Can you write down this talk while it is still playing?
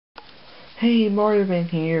Hey, Mario Man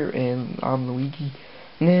here, and I'm Luigi.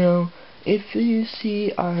 Now, if you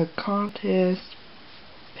see a contest,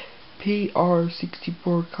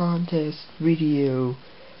 PR64 contest video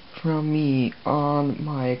from me on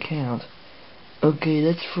my account, okay,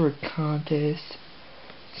 that's for a contest,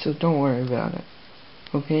 so don't worry about it,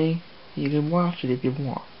 okay? You can watch it if you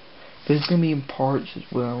want, but it's gonna be in parts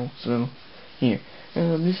as well, so, here.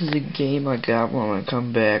 This is a game I got when I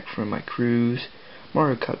come back from my cruise.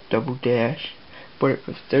 Mario Kart Double Dash, but it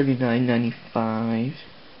was $39.95,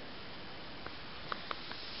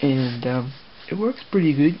 and it works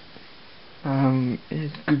pretty good. It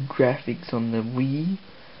has good graphics on the Wii,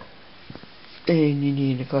 and you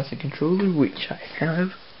need a classic controller, which I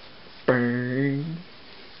have. Burn.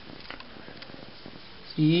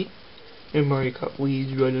 See, and Mario Kart Wii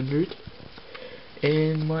is right under it,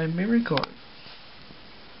 and my memory card.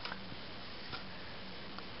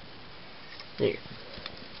 There.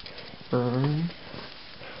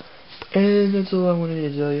 And that's all I wanted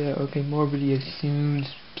to tell you. Okay, more videos soon.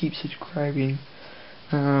 Keep subscribing.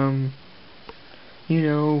 You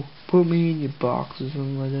know, put me in your box or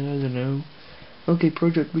something like that. I don't know. Okay,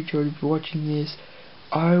 Project Richard, if you're watching this,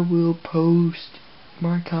 I will post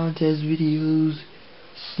my contest videos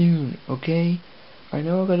soon. Okay? I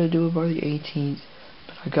know I gotta do it by the 18th,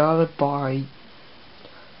 but I gotta buy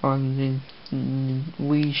on the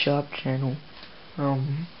Wii Shop channel.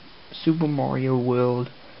 Super Mario World.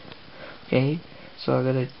 Okay, so I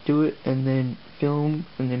gotta do it and then film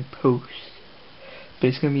and then post. But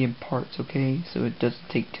it's gonna be in parts, okay? So it doesn't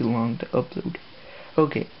take too long to upload.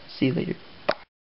 Okay, see you later.